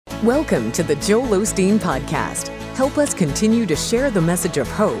Welcome to the Joel Osteen Podcast. Help us continue to share the message of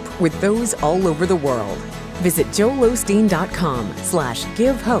hope with those all over the world. Visit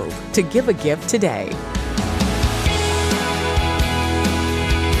joelosteen.com/give hope to give a gift today.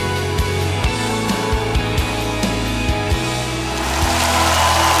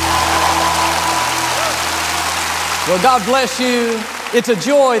 Well, God bless you. It's a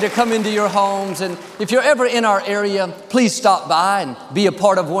joy to come into your homes. And if you're ever in our area, please stop by and be a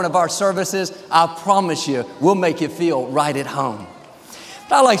part of one of our services. I promise you, we'll make you feel right at home.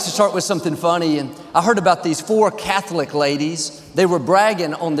 But I like to start with something funny. And I heard about these 4 Catholic ladies. They were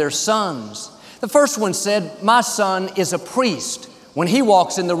bragging on their sons. The first one said, "My son is a priest. When he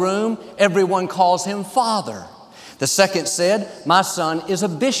walks in the room, everyone calls him Father." The second said, "My son is a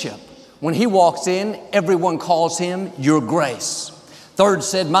bishop. When he walks in, everyone calls him Your Grace." Third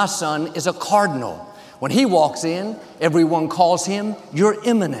said, "My son is a cardinal. When he walks in, everyone calls him Your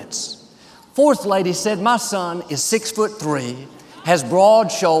Eminence." Fourth lady said, "My son is 6'3", has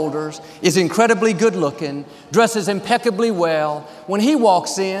broad shoulders, is incredibly good looking, dresses impeccably well. When he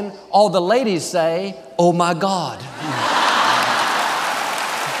walks in, all the ladies say, 'Oh my God.'"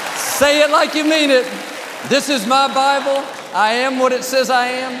 Say it like you mean it. This is my Bible. I am what it says I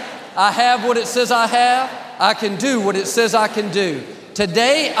am. I have what it says I have. I can do what it says I can do.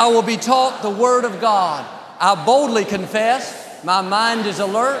 Today I will be taught the Word of God. I boldly confess, my mind is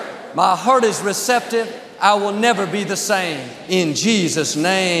alert, my heart is receptive. I will never be the same. In Jesus'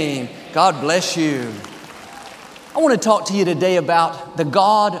 name, God bless you. I want to talk to you today about the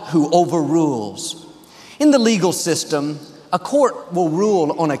God who overrules. In the legal system, a court will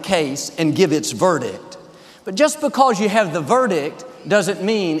rule on a case and give its verdict. But just because you have the verdict doesn't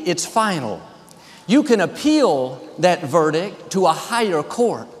mean it's final. You can appeal that verdict to a higher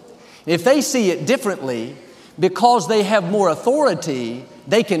court. If they see it differently, because they have more authority,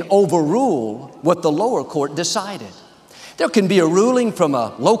 they can overrule what the lower court decided. There can be a ruling from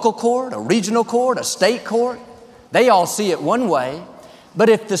a local court, a regional court, a state court. They all see it one way. But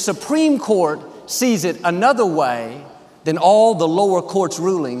if the Supreme Court sees it another way, then all the lower court's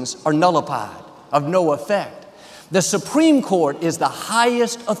rulings are nullified, of no effect. The Supreme Court is the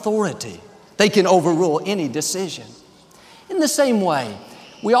highest authority. They can overrule any decision. In the same way,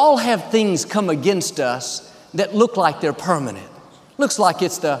 we all have things come against us that look like they're permanent. Looks like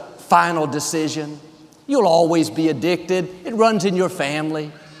it's the final decision. You'll always be addicted. It runs in your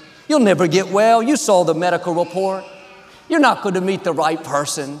family. You'll never get well. You saw the medical report. You're not going to meet the right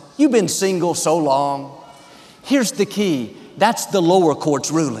person. You've been single so long. Here's the key. That's the lower court's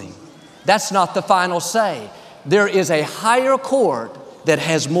ruling. That's not the final say. There is a higher court that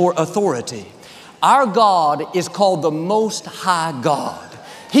has more authority. Our God is called the Most High God.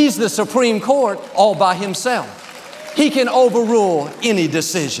 He's the Supreme Court all by Himself. He can overrule any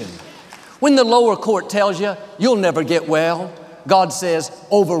decision. When the lower court tells you, you'll never get well, God says,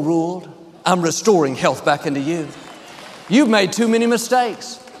 overruled. I'm restoring health back into you. You've made too many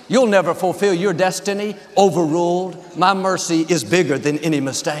mistakes. You'll never fulfill your destiny. Overruled. My mercy is bigger than any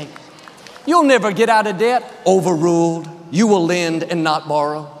mistake. You'll never get out of debt. Overruled. You will lend and not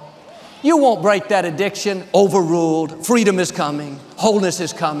borrow. You won't break that addiction. Overruled. Freedom is coming. Wholeness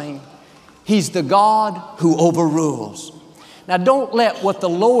is coming. He's the God who overrules. Now, don't let what the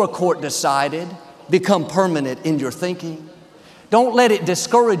lower court decided become permanent in your thinking. Don't let it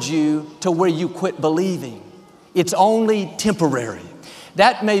discourage you to where you quit believing. It's only temporary.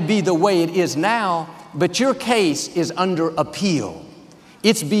 That may be the way it is now, but your case is under appeal.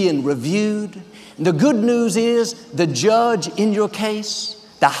 It's being reviewed. The good news is the judge in your case,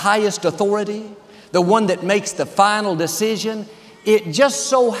 the highest authority, the one that makes the final decision, it just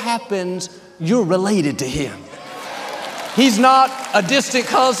so happens you're related to him. He's not a distant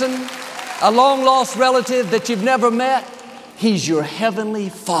cousin, a long-lost relative that you've never met. He's your heavenly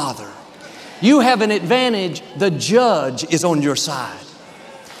Father. You have an advantage. The judge is on your side.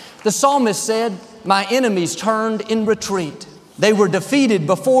 The psalmist said, "My enemies turned in retreat. They were defeated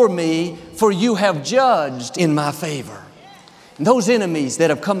before me, for you have judged in my favor." And those enemies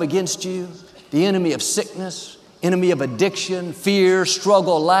that have come against you, the enemy of sickness, enemy of addiction, fear,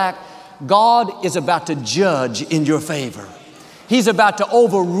 struggle, lack, God is about to judge in your favor. He's about to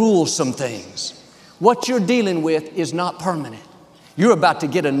overrule some things. What you're dealing with is not permanent. You're about to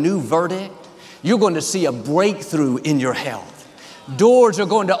get a new verdict. You're going to see a breakthrough in your health. Doors are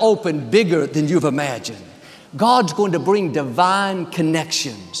going to open bigger than you've imagined. God's going to bring divine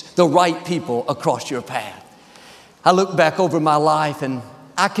connections, the right people across your path. I look back over my life and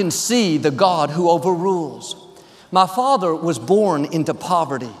I can see the God who overrules. My father was born into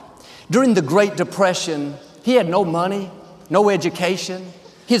poverty. During the Great Depression, he had no money, no education.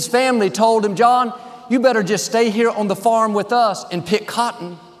 His family told him, John, you better just stay here on the farm with us and pick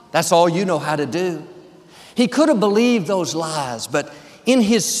cotton. That's all you know how to do. He could have believed those lies, but in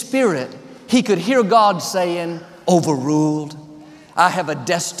his spirit, he could hear God saying, overruled. I have a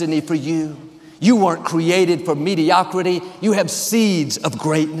destiny for you. You weren't created for mediocrity. You have seeds of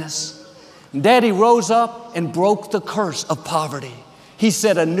greatness. Daddy rose up and broke the curse of poverty. He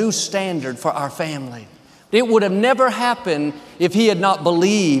set a new standard for our family. It would have never happened if he had not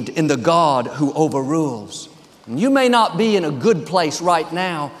believed in the God who overrules. And you may not be in a good place right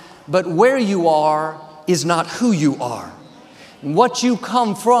now, but where you are is not who you are. And what you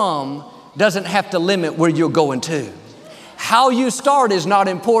come from doesn't have to limit where you're going to. How you start is not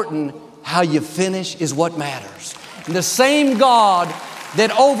important. How you finish is what matters. And the same God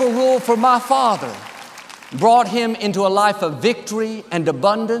that overruled for my father, brought him into a life of victory and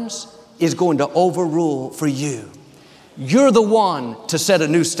abundance, is going to overrule for you. You're the one to set a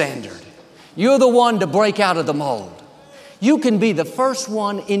new standard. You're the one to break out of the mold. You can be the first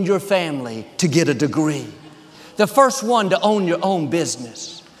one in your family to get a degree, the first one to own your own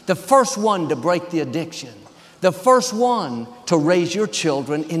business, the first one to break the addiction, the first one to raise your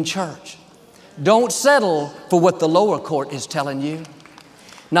children in church. Don't settle for what the lower court is telling you.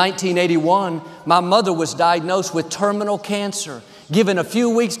 1981, my mother was diagnosed with terminal cancer, given a few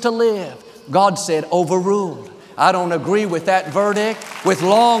weeks to live. God said, overruled. I don't agree with that verdict. With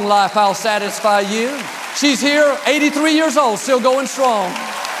long life, I'll satisfy you. She's here, 83 years old, still going strong.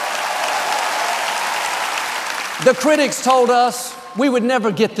 The critics told us we would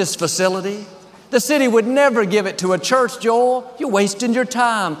never get this facility. The city would never give it to a church, Joel. You're wasting your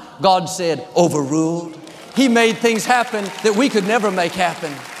time. God said, overruled. He made things happen that we could never make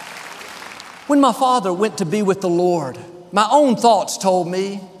happen. When my father went to be with the Lord, my own thoughts told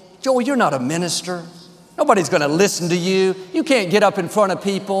me, Joel, you're not a minister. Nobody's going to listen to you. You can't get up in front of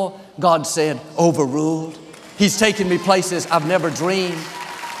people. God said, overruled. He's taken me places I've never dreamed.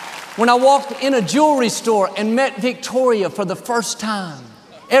 When I walked in a jewelry store and met Victoria for the first time,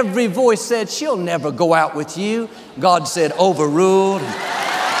 every voice said, she'll never go out with you. God said, overruled.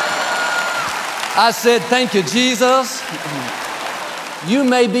 I said, thank you, Jesus. You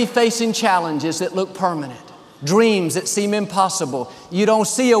may be facing challenges that look permanent, dreams that seem impossible. You don't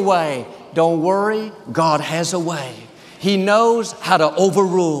see a way. Don't worry, God has a way. He knows how to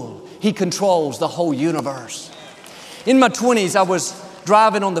overrule. He controls the whole universe. In my 20s, I was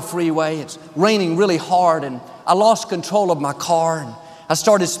driving on the freeway. It's raining really hard, and I lost control of my car, and I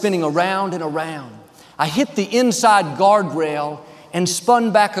started spinning around and around. I hit the inside guardrail and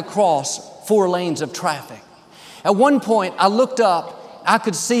spun back across 4 lanes of traffic. At one point, I looked up. I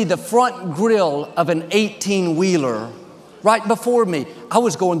could see the front grille of an 18-wheeler right before me. I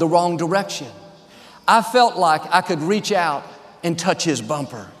was going the wrong direction. I felt like I could reach out and touch his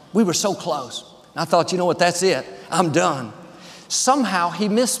bumper. We were so close. I thought, you know what, that's it. I'm done. Somehow he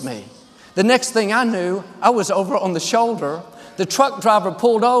missed me. The next thing I knew, I was over on the shoulder. The truck driver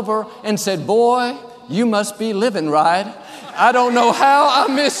pulled over and said, boy, you must be living right. I don't know how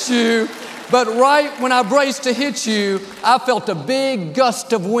I missed you, but right when I braced to hit you, I felt a big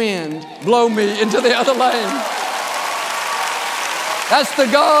gust of wind blow me into the other lane. That's the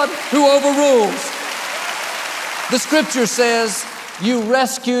God who overrules. The scripture says, you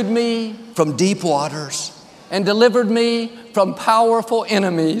rescued me from deep waters and delivered me from powerful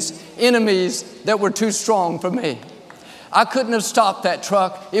enemies that were too strong for me. I couldn't have stopped that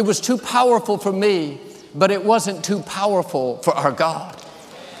truck. It was too powerful for me, but it wasn't too powerful for our God.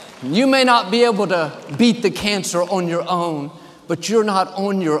 You may not be able to beat the cancer on your own, but you're not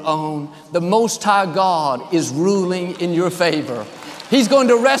on your own. The Most High God is ruling in your favor. He's going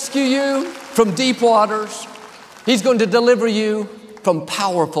to rescue you from deep waters. He's going to deliver you from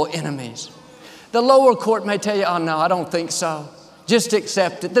powerful enemies. The lower court may tell you, oh no, I don't think so. Just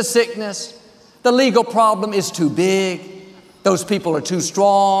accept it. The sickness, the legal problem is too big. Those people are too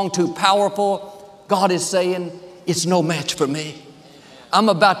strong, too powerful. God is saying, it's no match for me. I'm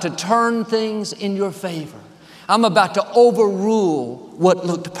about to turn things in your favor. I'm about to overrule what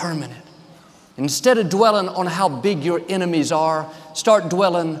looked permanent. Instead of dwelling on how big your enemies are, start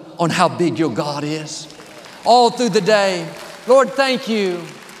dwelling on how big your God is. All through the day, Lord, thank you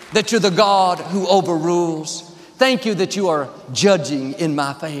that you're the God who overrules. Thank you that you are judging in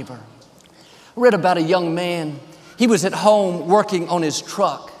my favor. I read about a young man. He was at home working on his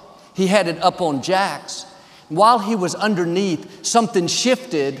truck. He had it up on jacks. While he was underneath, something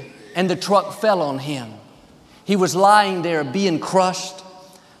shifted and the truck fell on him. He was lying there being crushed,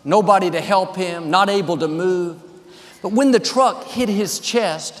 nobody to help him, not able to move. But when the truck hit his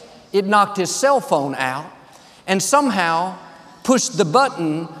chest, it knocked his cell phone out and somehow pushed the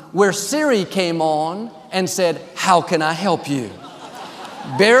button where Siri came on and said, "How can I help you?"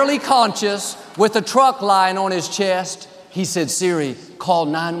 Barely conscious, with a truck lying on his chest, he said, "Siri, call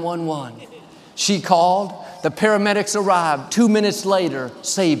 911. She called. The paramedics arrived. 2 minutes later,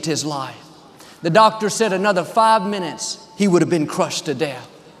 saved his life. The doctor said another 5 minutes, he would have been crushed to death.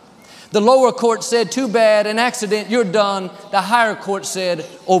 The lower court said, "Too bad, an accident, you're done." The higher court said,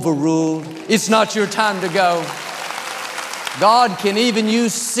 "Overruled. It's not your time to go." God can even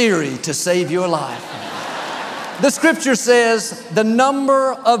use Siri to save your life. The scripture says, the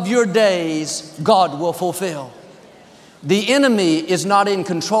number of your days God will fulfill. The enemy is not in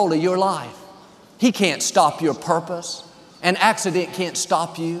control of your life. He can't stop your purpose. An accident can't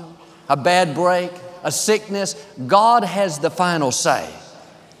stop you. A bad break, a sickness. God has the final say.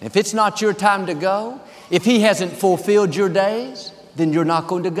 If it's not your time to go, if He hasn't fulfilled your days, then you're not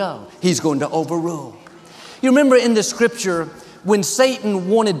going to go. He's going to overrule. You remember in the scripture, when Satan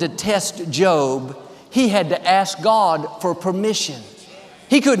wanted to test Job, he had to ask God for permission.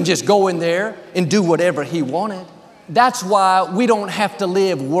 He couldn't just go in there and do whatever he wanted. That's why we don't have to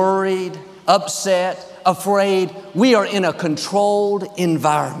live worried, upset, afraid. We are in a controlled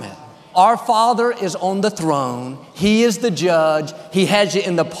environment. Our Father is on the throne. He is the judge. He has you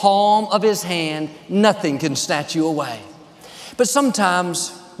in the palm of His hand. Nothing can snatch you away. But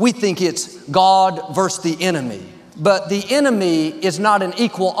sometimes we think it's God versus the enemy. But the enemy is not an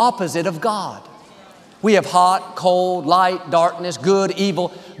equal opposite of God. We have hot, cold, light, darkness, good,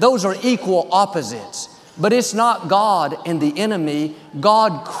 evil. Those are equal opposites. But it's not God and the enemy.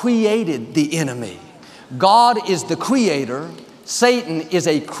 God created the enemy. God is the creator. Satan is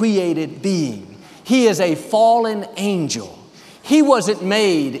a created being. He is a fallen angel. He wasn't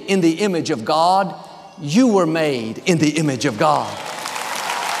made in the image of God. You were made in the image of God.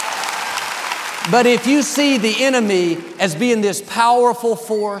 But if you see the enemy as being this powerful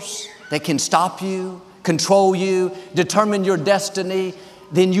force that can stop you, control you, determine your destiny,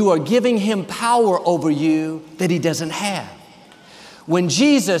 then you are giving him power over you that he doesn't have. When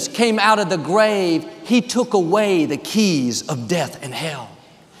Jesus came out of the grave, He took away the keys of death and hell.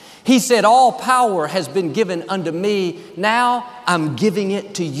 He said, "All power has been given unto me. Now I'm giving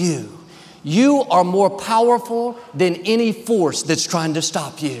it to you." You are more powerful than any force that's trying to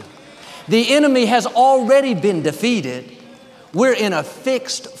stop you. The enemy has already been defeated. We're in a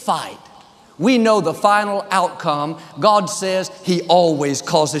fixed fight. We know the final outcome. God says He always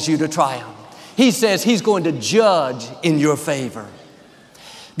causes you to triumph. He says He's going to judge in your favor.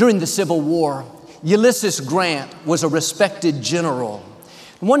 During the Civil War, Ulysses Grant was a respected general.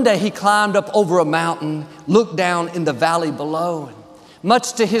 One day he climbed up over a mountain, looked down in the valley below, and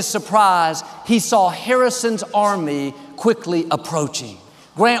much to his surprise, he saw Harrison's army quickly approaching.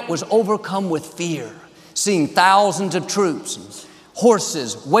 Grant was overcome with fear, seeing thousands of troops and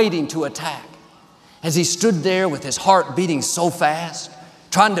horses waiting to attack. As he stood there with his heart beating so fast,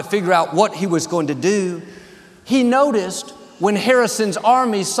 trying to figure out what he was going to do, he noticed when Harrison's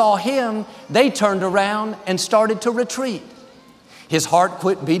army saw him, they turned around and started to retreat. His heart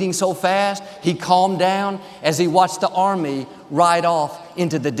quit beating so fast, he calmed down as he watched the army ride off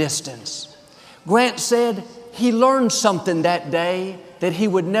into the distance. Grant said he learned something that day that he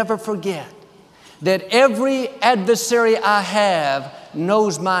would never forget. That every adversary I have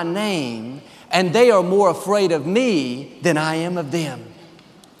knows my name, and they are more afraid of me than I am of them.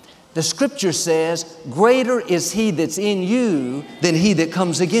 The scripture says, greater is He that's in you than he that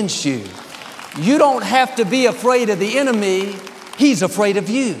comes against you. You don't have to be afraid of the enemy. He's afraid of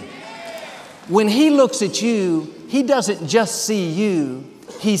you. When he looks at you, he doesn't just see you.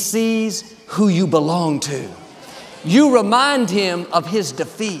 He sees who you belong to. You remind him of his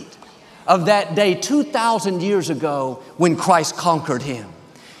defeat, of that day 2,000 years ago when Christ conquered him.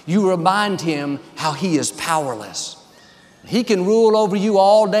 You remind him how he is powerless. He can rule over you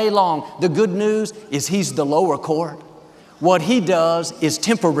all day long. The good news is he's the lower court. What he does is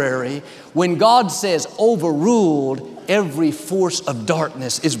temporary. When God says overruled, every force of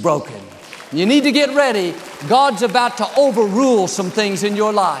darkness is broken. You need to get ready. God's about to overrule some things in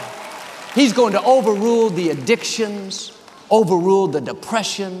your life. He's going to overrule the addictions, overrule the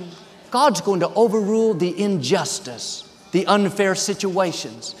depression. God's going to overrule the injustice, the unfair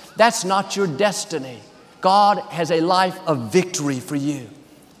situations. That's not your destiny. God has a life of victory for you.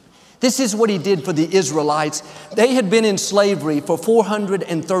 This is what He did for the Israelites. They had been in slavery for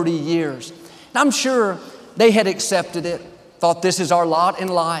 430 years. I'm sure they had accepted it, thought this is our lot in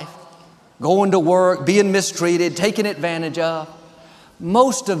life, going to work, being mistreated, taken advantage of.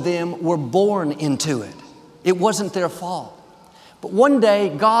 Most of them were born into it. It wasn't their fault. But one day,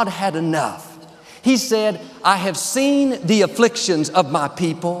 God had enough. He said, I have seen the afflictions of my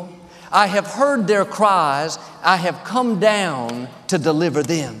people. I have heard their cries. I have come down to deliver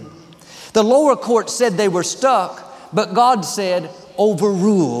them. The lower court said they were stuck, but God said,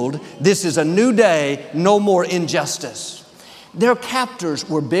 overruled. This is a new day, no more injustice. Their captors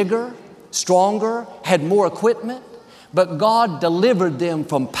were bigger, stronger, had more equipment, but God delivered them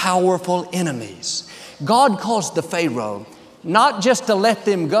from powerful enemies. God caused the Pharaoh not just to let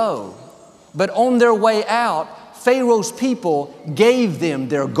them go, but on their way out, Pharaoh's people gave them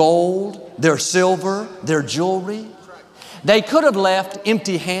their gold, their silver, their jewelry. They could have left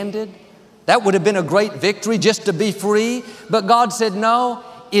empty-handed. That would have been a great victory just to be free. But God said, no,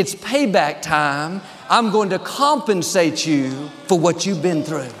 it's payback time. I'm going to compensate you for what you've been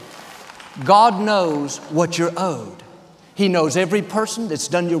through. God knows what you're owed. He knows every person that's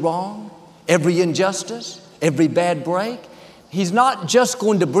done you wrong, every injustice, every bad break. He's not just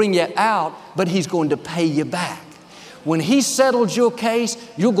going to bring you out, but He's going to pay you back. When He settles your case,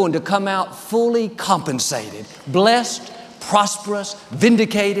 you're going to come out fully compensated, blessed, prosperous,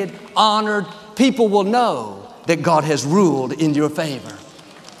 vindicated, honored. People will know that God has ruled in your favor.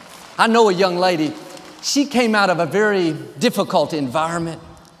 I know a young lady, she came out of a very difficult environment.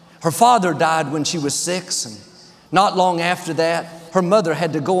 Her father died when she was 6, and not long after that, her mother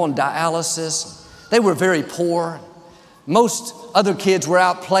had to go on dialysis. They were very poor. Most other kids were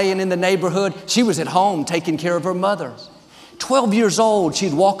out playing in the neighborhood. She was at home taking care of her mother. 12 years old,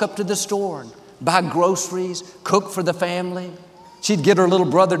 she'd walk up to the store and buy groceries, cook for the family. She'd get her little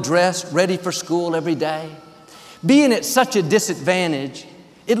brother dressed, ready for school every day. Being at such a disadvantage,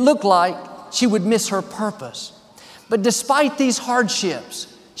 it looked like she would miss her purpose. But despite these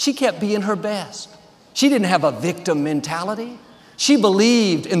hardships, she kept being her best. She didn't have a victim mentality. She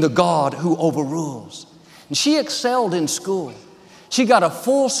believed in the God who overrules. And she excelled in school. She got a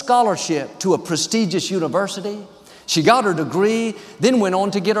full scholarship to a prestigious university. She got her degree, then went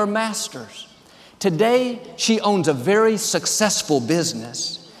on to get her master's. Today, she owns a very successful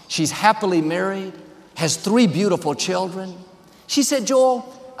business. She's happily married, has 3 beautiful children. She said,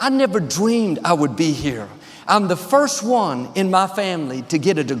 Joel, I never dreamed I would be here. I'm the first one in my family to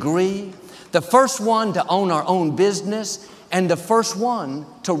get a degree, the first one to own our own business, and the first one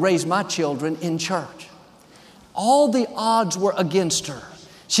to raise my children in church. All the odds were against her.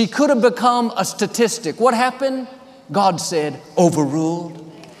 She could have become a statistic. What happened? God said, overruled.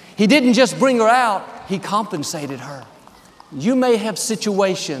 He didn't just bring her out, He compensated her. You may have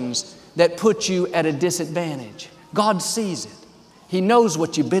situations that put you at a disadvantage. God sees it. He knows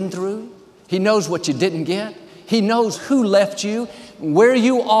what you've been through. He knows what you didn't get. He knows who left you. Where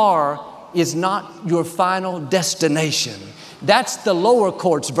you are is not your final destination. That's the lower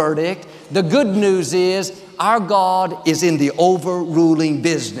court's verdict. The good news is our God is in the overruling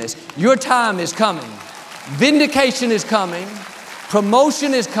business. Your time is coming. Vindication is coming.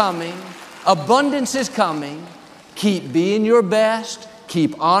 Promotion is coming. Abundance is coming. Keep being your best.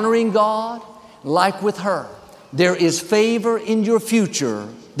 Keep honoring God. Like with her, there is favor in your future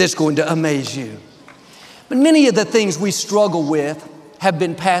that's going to amaze you. But many of the things we struggle with have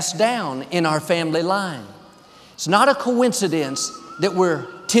been passed down in our family line. It's not a coincidence that we're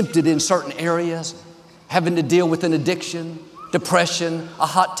tempted in certain areas, having to deal with an addiction, depression, a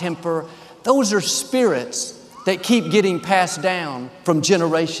hot temper. Those are spirits that keep getting passed down from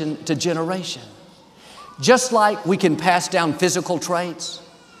generation to generation. Just like we can pass down physical traits,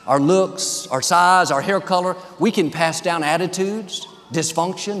 our looks, our size, our hair color, we can pass down attitudes,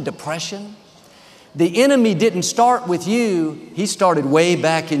 dysfunction, depression. The enemy didn't start with you. He started way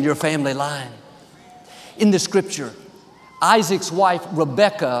back in your family line. In the scripture, Isaac's wife,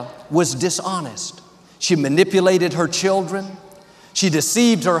 Rebekah, was dishonest. She manipulated her children. She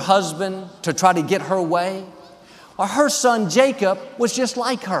deceived her husband to try to get her way. Or her son, Jacob, was just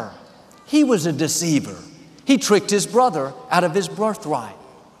like her. He was a deceiver. He tricked his brother out of his birthright.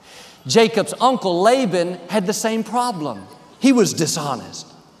 Jacob's uncle, Laban, had the same problem. He was dishonest.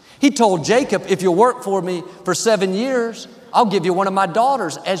 He told Jacob, if you'll work for me for 7 years, I'll give you one of my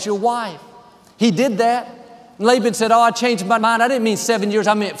daughters as your wife. He did that. Laban said, I changed my mind. I didn't mean 7 years,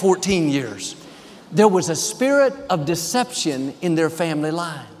 I meant 14 years. There was a spirit of deception in their family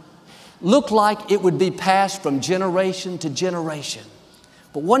line. Looked like it would be passed from generation to generation.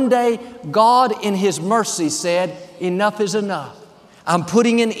 But one day, God in His mercy said, enough is enough. I'm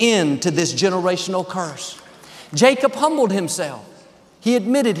putting an end to this generational curse. Jacob humbled himself. He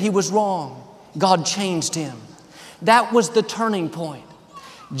admitted he was wrong. God changed him. That was the turning point.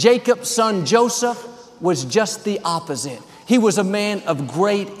 Jacob's son Joseph was just the opposite. He was a man of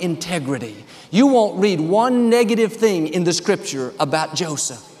great integrity. You won't read one negative thing in the scripture about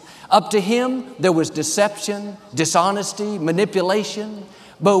Joseph. Up to him, there was deception, dishonesty, manipulation.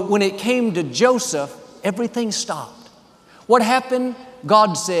 But when it came to Joseph, everything stopped. What happened?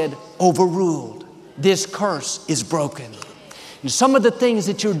 God said, overruled. This curse is broken. And some of the things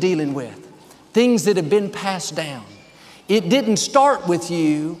that you're dealing with, things that have been passed down, it didn't start with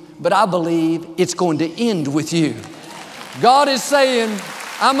you, but I believe it's going to end with you. God is saying,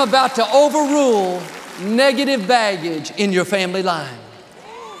 I'm about to overrule negative baggage in your family line.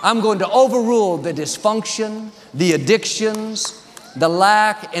 I'm going to overrule the dysfunction, the addictions, the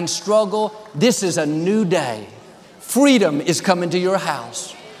lack and struggle. This is a new day. Freedom is coming to your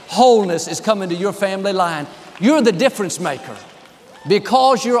house. Wholeness is coming to your family line. You're the difference maker.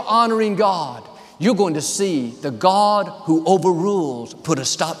 Because you're honoring God, you're going to see the God who overrules put a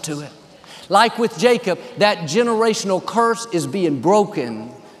stop to it. Like with Jacob, that generational curse is being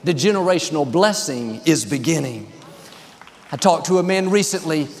broken. The generational blessing is beginning. I talked to a man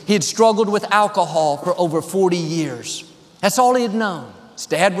recently. He had struggled with alcohol for over 40 years. That's all he had known. His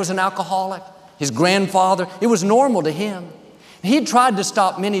dad was an alcoholic. His grandfather, it was normal to him. He had tried to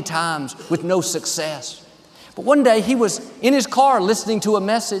stop many times with no success. But one day he was in his car listening to a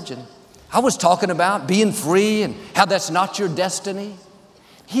message, and I was talking about being free and how that's not your destiny.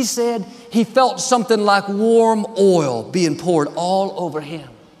 He said he felt something like warm oil being poured all over him.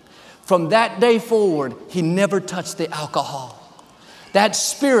 From that day forward, he never touched the alcohol. That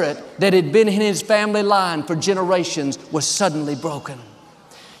spirit that had been in his family line for generations was suddenly broken.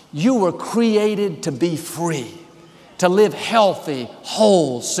 You were created to be free, to live healthy,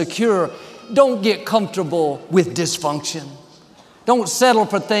 whole, secure. Don't get comfortable with dysfunction. Don't settle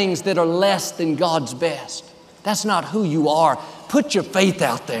for things that are less than God's best. That's not who you are. Put your faith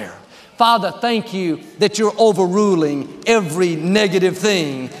out there. Father, thank you that you're overruling every negative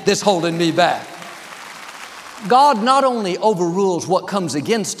thing that's holding me back. God not only overrules what comes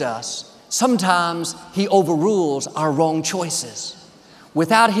against us, sometimes He overrules our wrong choices.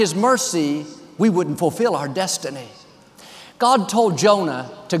 Without His mercy, we wouldn't fulfill our destiny. God told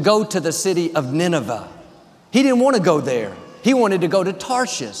Jonah to go to the city of Nineveh. He didn't want to go there. He wanted to go to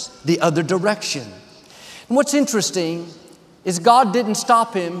Tarshish, the other direction. And what's interesting is God didn't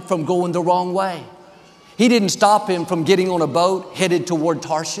stop him from going the wrong way. He didn't stop him from getting on a boat headed toward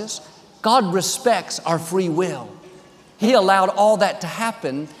Tarshish. God respects our free will. He allowed all that to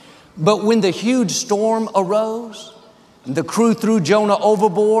happen, but when the huge storm arose, the crew threw Jonah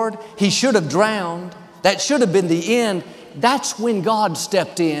overboard, he should have drowned. That should have been the end. That's when God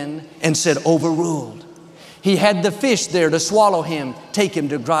stepped in and said, overruled. He had the fish there to swallow him, take him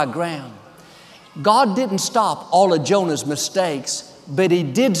to dry ground. God didn't stop all of Jonah's mistakes, but He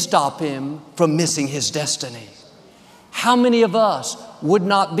did stop him from missing his destiny. How many of us would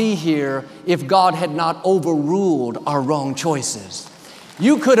not be here if God had not overruled our wrong choices?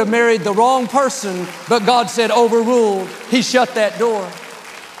 You could have married the wrong person, but God said overruled. He shut that door.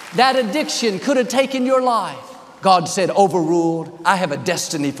 That addiction could have taken your life. God said overruled. I have a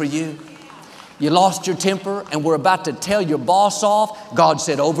destiny for you. You lost your temper and were about to tell your boss off. God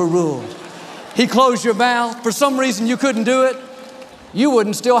said overruled. He closed your mouth. For some reason you couldn't do it. You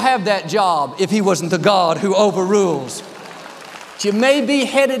wouldn't still have that job if He wasn't the God who overrules. But you may be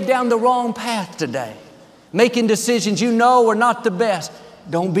headed down the wrong path today, making decisions you know are not the best.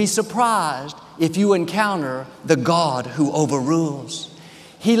 Don't be surprised if you encounter the God who overrules.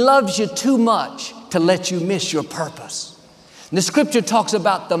 He loves you too much to let you miss your purpose. And the scripture talks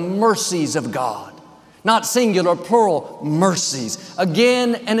about the mercies of God. Not singular, plural, mercies.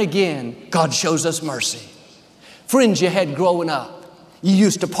 Again and again, God shows us mercy. Friends you had growing up, you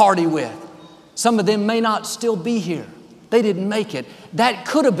used to party with. Some of them may not still be here. They didn't make it. That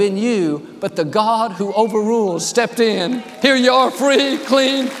could have been you, but the God who overrules stepped in. Here you are, free,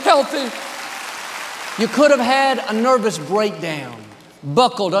 clean, healthy. You could have had a nervous breakdown,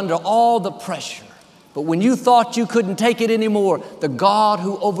 buckled under all the pressure. But when you thought you couldn't take it anymore, the God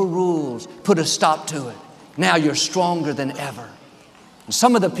who overrules put a stop to it. Now you're stronger than ever. And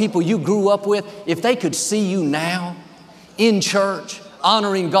some of the people you grew up with, if they could see you now in church,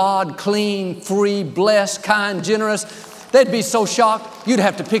 honoring God, clean, free, blessed, kind, generous, they'd be so shocked you'd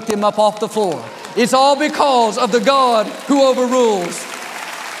have to pick them up off the floor. It's all because of the God who overrules.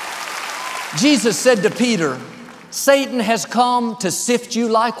 Jesus said to Peter, Satan has come to sift you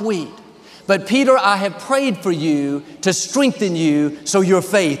like wheat. But Peter, I have prayed for you to strengthen you so your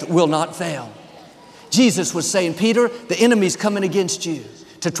faith will not fail. Jesus was saying, Peter, the enemy's coming against you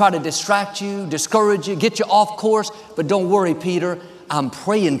to try to distract you, discourage you, get you off course. But don't worry, Peter, I'm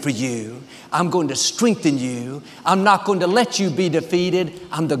praying for you. I'm going to strengthen you. I'm not going to let you be defeated.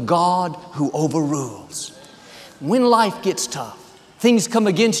 I'm the God who overrules. When life gets tough, things come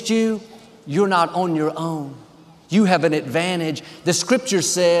against you, you're not on your own. You have an advantage. The scripture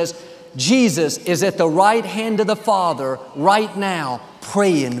says Jesus is at the right hand of the Father right now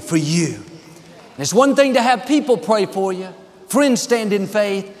praying for you. It's one thing to have people pray for you, friends stand in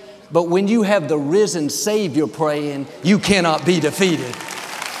faith, but when you have the risen Savior praying, you cannot be defeated.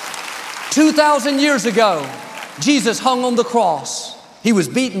 2,000 years ago, Jesus hung on the cross. He was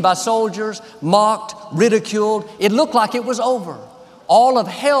beaten by soldiers, mocked, ridiculed. It looked like it was over. All of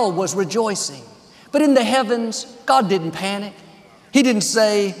hell was rejoicing. But in the heavens, God didn't panic. He didn't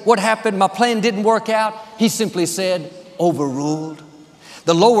say, what happened? My plan didn't work out. He simply said, overruled.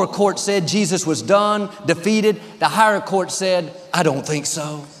 The lower court said Jesus was done, defeated. The higher court said, I don't think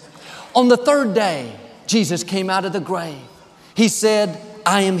so. On the third day, Jesus came out of the grave. He said,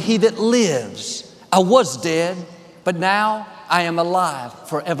 I am he that lives. I was dead, but now I am alive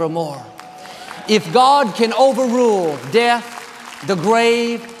forevermore. If God can overrule death, the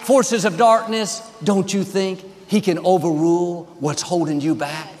grave, forces of darkness, don't you think He can overrule what's holding you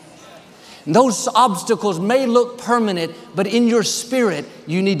back? And those obstacles may look permanent, but in your spirit,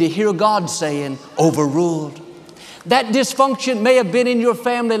 you need to hear God saying, overruled. That dysfunction may have been in your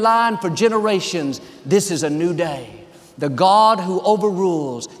family line for generations. This is a new day. The God who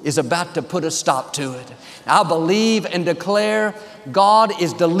overrules is about to put a stop to it. I believe and declare God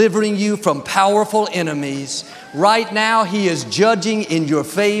is delivering you from powerful enemies. Right now, He is judging in your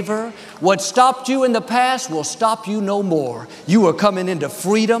favor. What stopped you in the past will stop you no more. You are coming into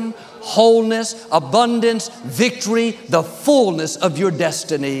freedom, wholeness, abundance, victory, the fullness of your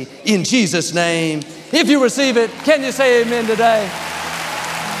destiny in Jesus' name. If you receive it, can you say amen today?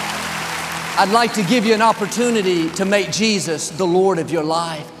 I'd like to give you an opportunity to make Jesus the Lord of your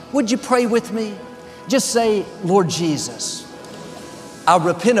life. Would you pray with me? Just say, Lord Jesus, I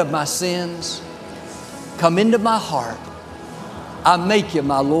repent of my sins. Come into my heart. I make you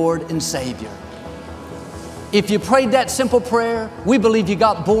my Lord and Savior. If you prayed that simple prayer, we believe you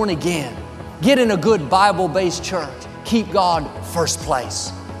got born again. Get in a good Bible-based church. Keep God first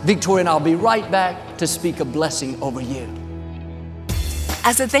place. Victoria and I'll be right back to speak a blessing over you.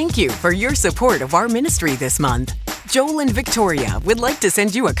 As a thank you for your support of our ministry this month, Joel and Victoria would like to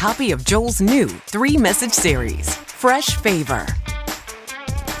send you a copy of Joel's new 3-message series, Fresh Favor.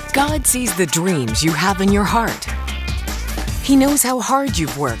 God sees the dreams you have in your heart. He knows how hard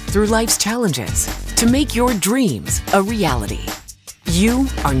you've worked through life's challenges to make your dreams a reality. You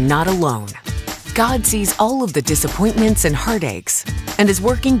are not alone. God sees all of the disappointments and heartaches and is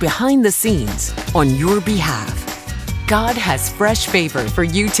working behind the scenes on your behalf. God has fresh favor for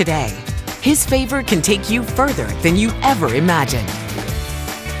you today. His favor can take you further than you ever imagined.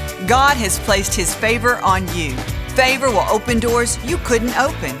 God has placed His favor on you. Favor will open doors you couldn't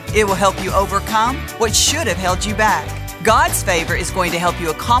open. It will help you overcome what should have held you back. God's favor is going to help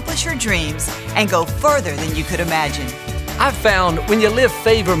you accomplish your dreams and go further than you could imagine. I've found when you live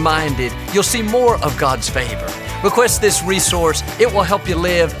favor-minded, you'll see more of God's favor. Request this resource. It will help you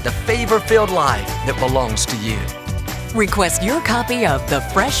live the favor-filled life that belongs to you. Request your copy of the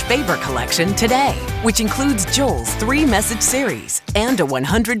Fresh Favor Collection today, which includes Joel's 3-message series and a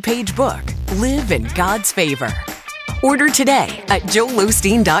 100-page book, Live in God's Favor. Order today at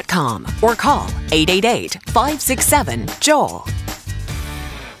joelosteen.com or call 888-567-JOEL.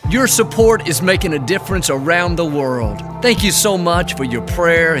 Your support is making a difference around the world. Thank you so much for your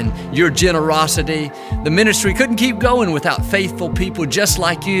prayer and your generosity. The ministry couldn't keep going without faithful people just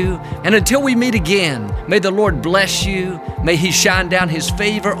like you. And until we meet again, may the Lord bless you. May He shine down His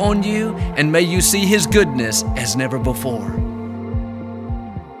favor on you, and may you see His goodness as never before.